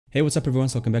Hey, what's up everyone,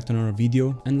 so welcome back to another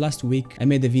video. And last week I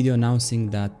made a video announcing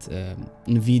that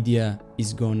Nvidia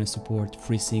is gonna support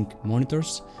FreeSync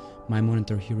monitors. My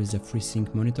monitor here is a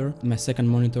FreeSync monitor. My second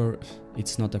monitor,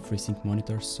 it's not a FreeSync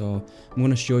monitor, so I'm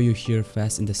gonna show you here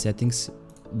fast in the settings.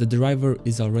 The driver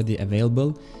is already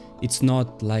available. It's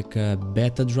not like a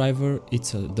beta driver,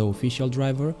 it's the official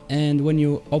driver. And when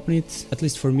you open it, at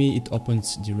least for me, it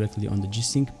opens directly on the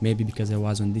G-Sync, maybe because I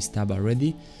was on this tab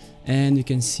already. And you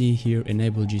can see here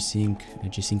enable G-Sync,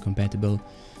 G-Sync compatible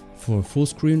for full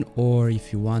screen, or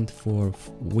if you want for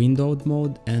windowed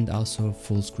mode and also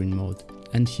full screen mode.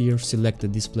 And here select the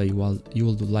display you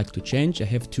would like to change. I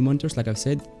have two monitors, like I've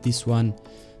said. This one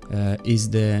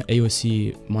is the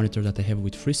AOC monitor that I have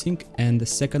with FreeSync, and the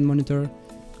second monitor,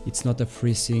 it's not a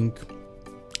FreeSync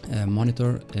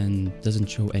monitor and doesn't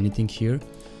show anything here.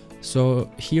 So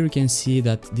here you can see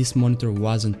that this monitor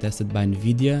wasn't tested by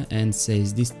Nvidia and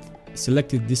says this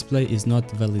selected display is not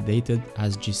validated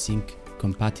as G-Sync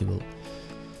compatible.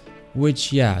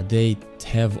 Which, yeah, they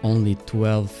have only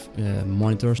 12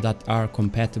 monitors that are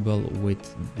compatible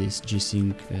with this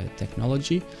G-Sync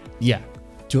technology. Yeah,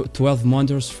 12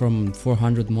 monitors from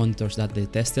 400 monitors that they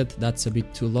tested, that's a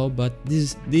bit too low, but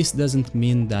this doesn't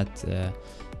mean that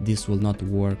this will not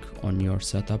work on your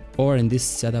setup or in this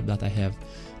setup that I have.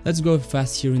 Let's go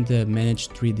fast here in the manage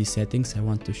 3D settings. I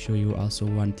want to show you also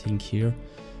one thing here.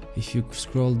 If you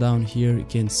scroll down here, you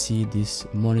can see this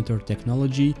monitor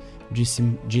technology,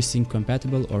 G-Sync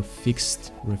compatible or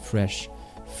fixed refresh.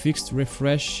 Fixed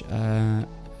refresh, I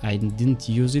didn't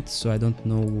use it, so I don't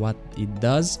know what it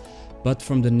does. But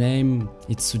from the name,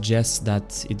 it suggests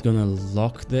that it's gonna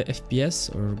lock the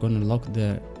FPS or gonna lock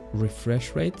the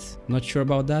refresh rate. Not sure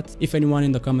about that. If anyone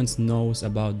in the comments knows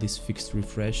about this fixed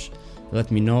refresh, let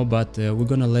me know, but we're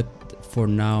gonna let for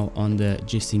now on the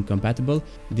G-Sync compatible.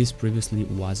 This previously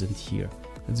wasn't here.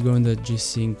 Let's go in the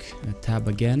G-Sync tab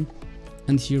again,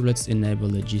 and here let's enable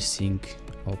the G-Sync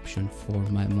option for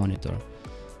my monitor.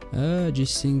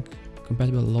 G-Sync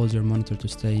compatible allows your monitor to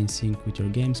stay in sync with your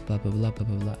games, blah blah blah blah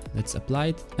blah blah. Let's apply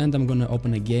it, and I'm gonna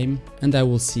open a game and I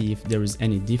will see if there is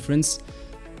any difference.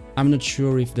 I'm not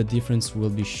sure if the difference will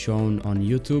be shown on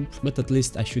YouTube, but at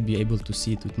least I should be able to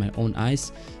see it with my own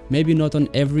eyes. Maybe not on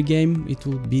every game it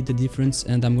will be the difference,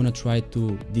 and I'm gonna try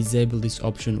to disable this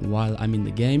option while I'm in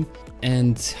the game,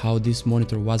 and how this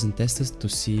monitor wasn't tested to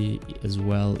see as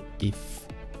well if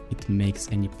it makes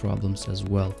any problems as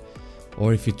well,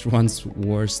 or if it runs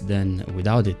worse than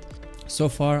without it. So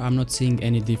far I'm not seeing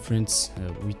any difference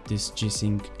with this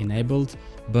G-Sync enabled,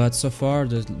 but so far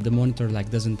the monitor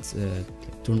doesn't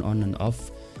turn on and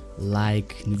off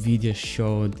like Nvidia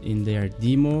showed in their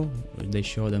demo. They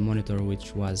showed a monitor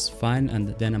which was fine,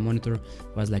 and then a monitor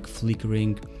was like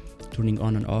flickering, turning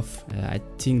on and off. I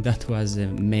think that was a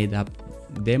made up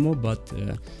demo, but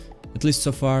at least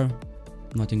so far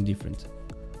nothing different.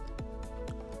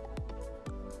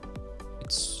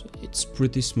 It's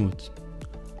pretty smooth.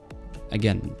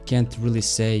 Again, can't really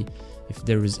say if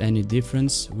there is any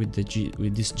difference with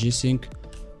this G-Sync.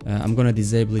 I'm gonna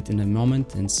disable it in a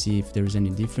moment and see if there is any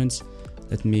difference.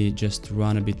 Let me just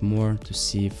run a bit more to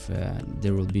see if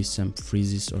there will be some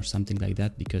freezes or something like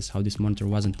that, because how this monitor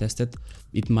wasn't tested,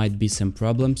 it might be some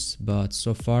problems, but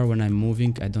so far when I'm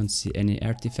moving I don't see any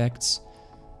artifacts.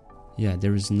 Yeah,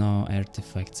 there is no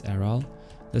artifacts at all.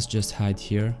 Let's just hide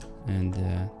here and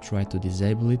try to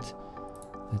disable it.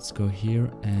 Let's go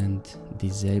here and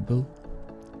disable.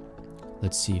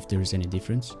 Let's see if there is any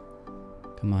difference.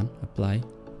 Come on, apply.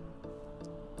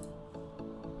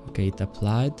 Okay, it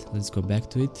applied. Let's go back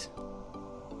to it.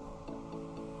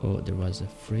 Oh, there was a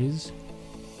freeze.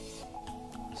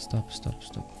 Stop.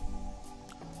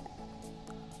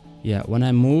 Yeah, when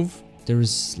I move, there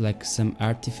is like some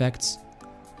artifacts.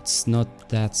 It's not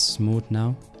that smooth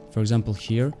now. For example,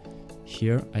 here,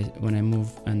 when I move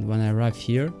and when I arrive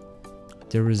here,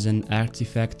 there is an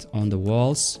artifact on the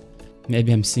walls.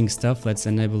 Maybe I'm seeing stuff. Let's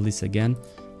enable this again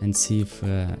and see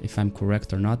if I'm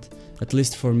correct or not. At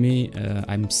least for me,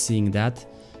 I'm seeing that.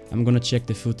 I'm gonna check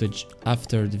the footage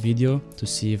after the video to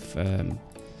see if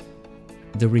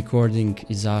the recording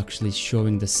is actually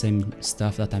showing the same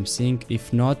stuff that I'm seeing.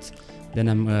 If not, then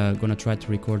I'm gonna try to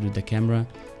record with the camera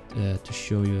to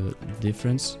show you the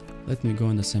difference. Let me go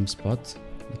in the same spot,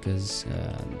 because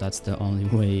that's the only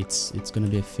way it's gonna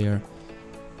be a fair.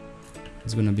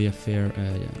 It's gonna be a fair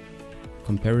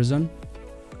comparison.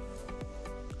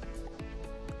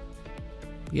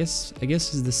 I guess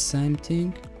it's the same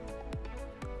thing.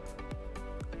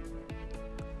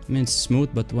 I mean, it's smooth,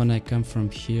 but when I come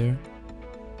from here,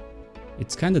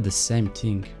 it's kind of the same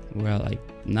thing. Well,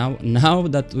 now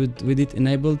that with it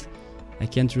enabled, I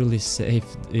can't really say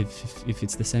if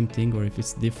it's the same thing or if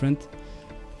it's different.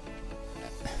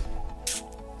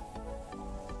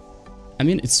 I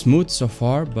mean, it's smooth so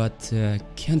far, but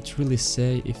can't really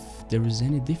say if there is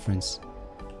any difference.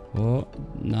 Oh,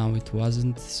 now it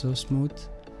wasn't so smooth.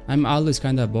 I'm always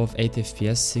kind of above 80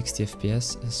 FPS, 60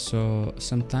 FPS, so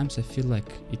sometimes I feel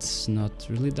like it's not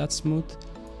really that smooth.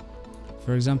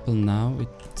 For example, now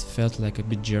it felt like a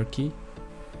bit jerky.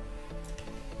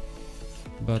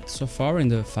 But so far in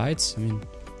the fights, I mean,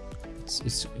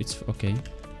 it's okay.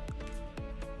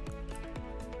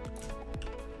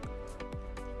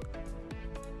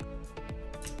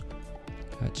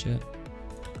 Gotcha.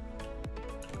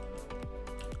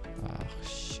 Ah,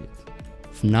 shit.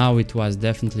 Now it was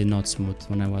definitely not smooth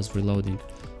when I was reloading.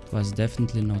 It was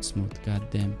definitely not smooth, god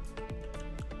damn.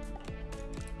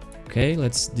 Okay,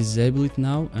 let's disable it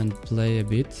now and play a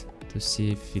bit to see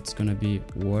if it's gonna be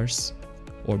worse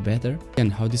or better.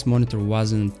 And how this monitor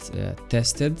wasn't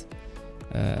tested,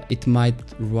 it might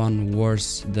run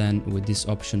worse than with this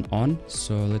option on.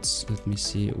 So let me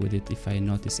see with it if I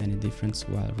notice any difference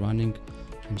while running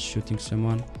and shooting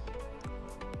someone.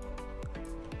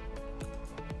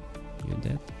 You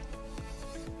dead?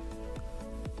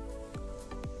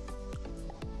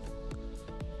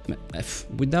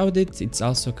 Without it, it's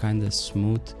also kind of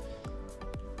smooth.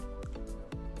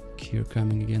 Here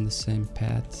coming again the same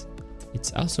path.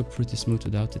 It's also pretty smooth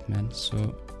without it, man.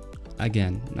 So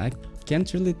again, I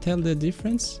can't really tell the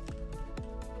difference.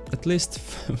 At least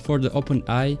for the open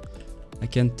eye, I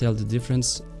can't tell the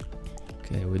difference.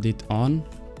 Okay, with it on.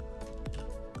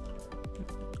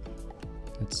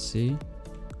 Let's see.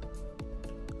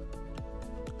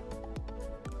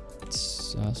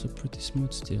 It's also pretty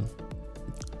smooth still.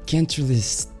 Can't really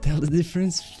tell the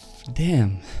difference.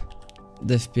 Damn.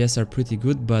 The FPS are pretty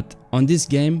good, but on this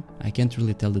game, I can't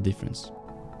really tell the difference.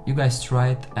 You guys try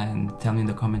it and tell me in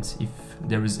the comments if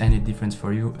there is any difference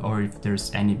for you or if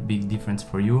there's any big difference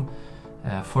for you.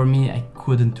 For me, I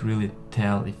couldn't really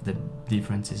tell if the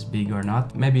difference is big or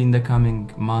not. Maybe in the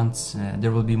coming months,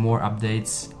 there will be more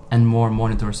updates and more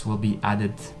monitors will be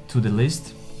added to the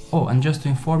list. Oh, and just to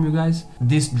inform you guys,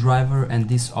 this driver and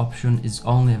this option is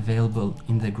only available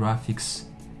in the graphics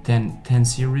 10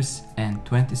 series and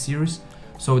 20 series.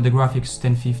 So the graphics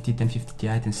 1050, 1050 Ti,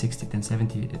 1060,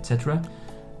 1070, etc.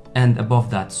 and above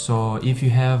that. So if you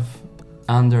have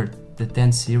under the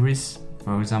 10 series,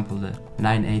 for example the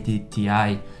 980 Ti,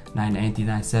 980,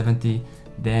 970,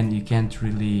 then you can't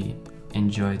really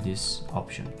enjoy this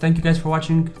option. Thank you guys for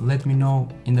watching. Let me know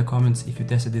in the comments if you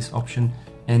tested this option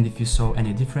and if you saw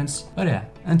any difference. But yeah,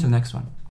 until next one.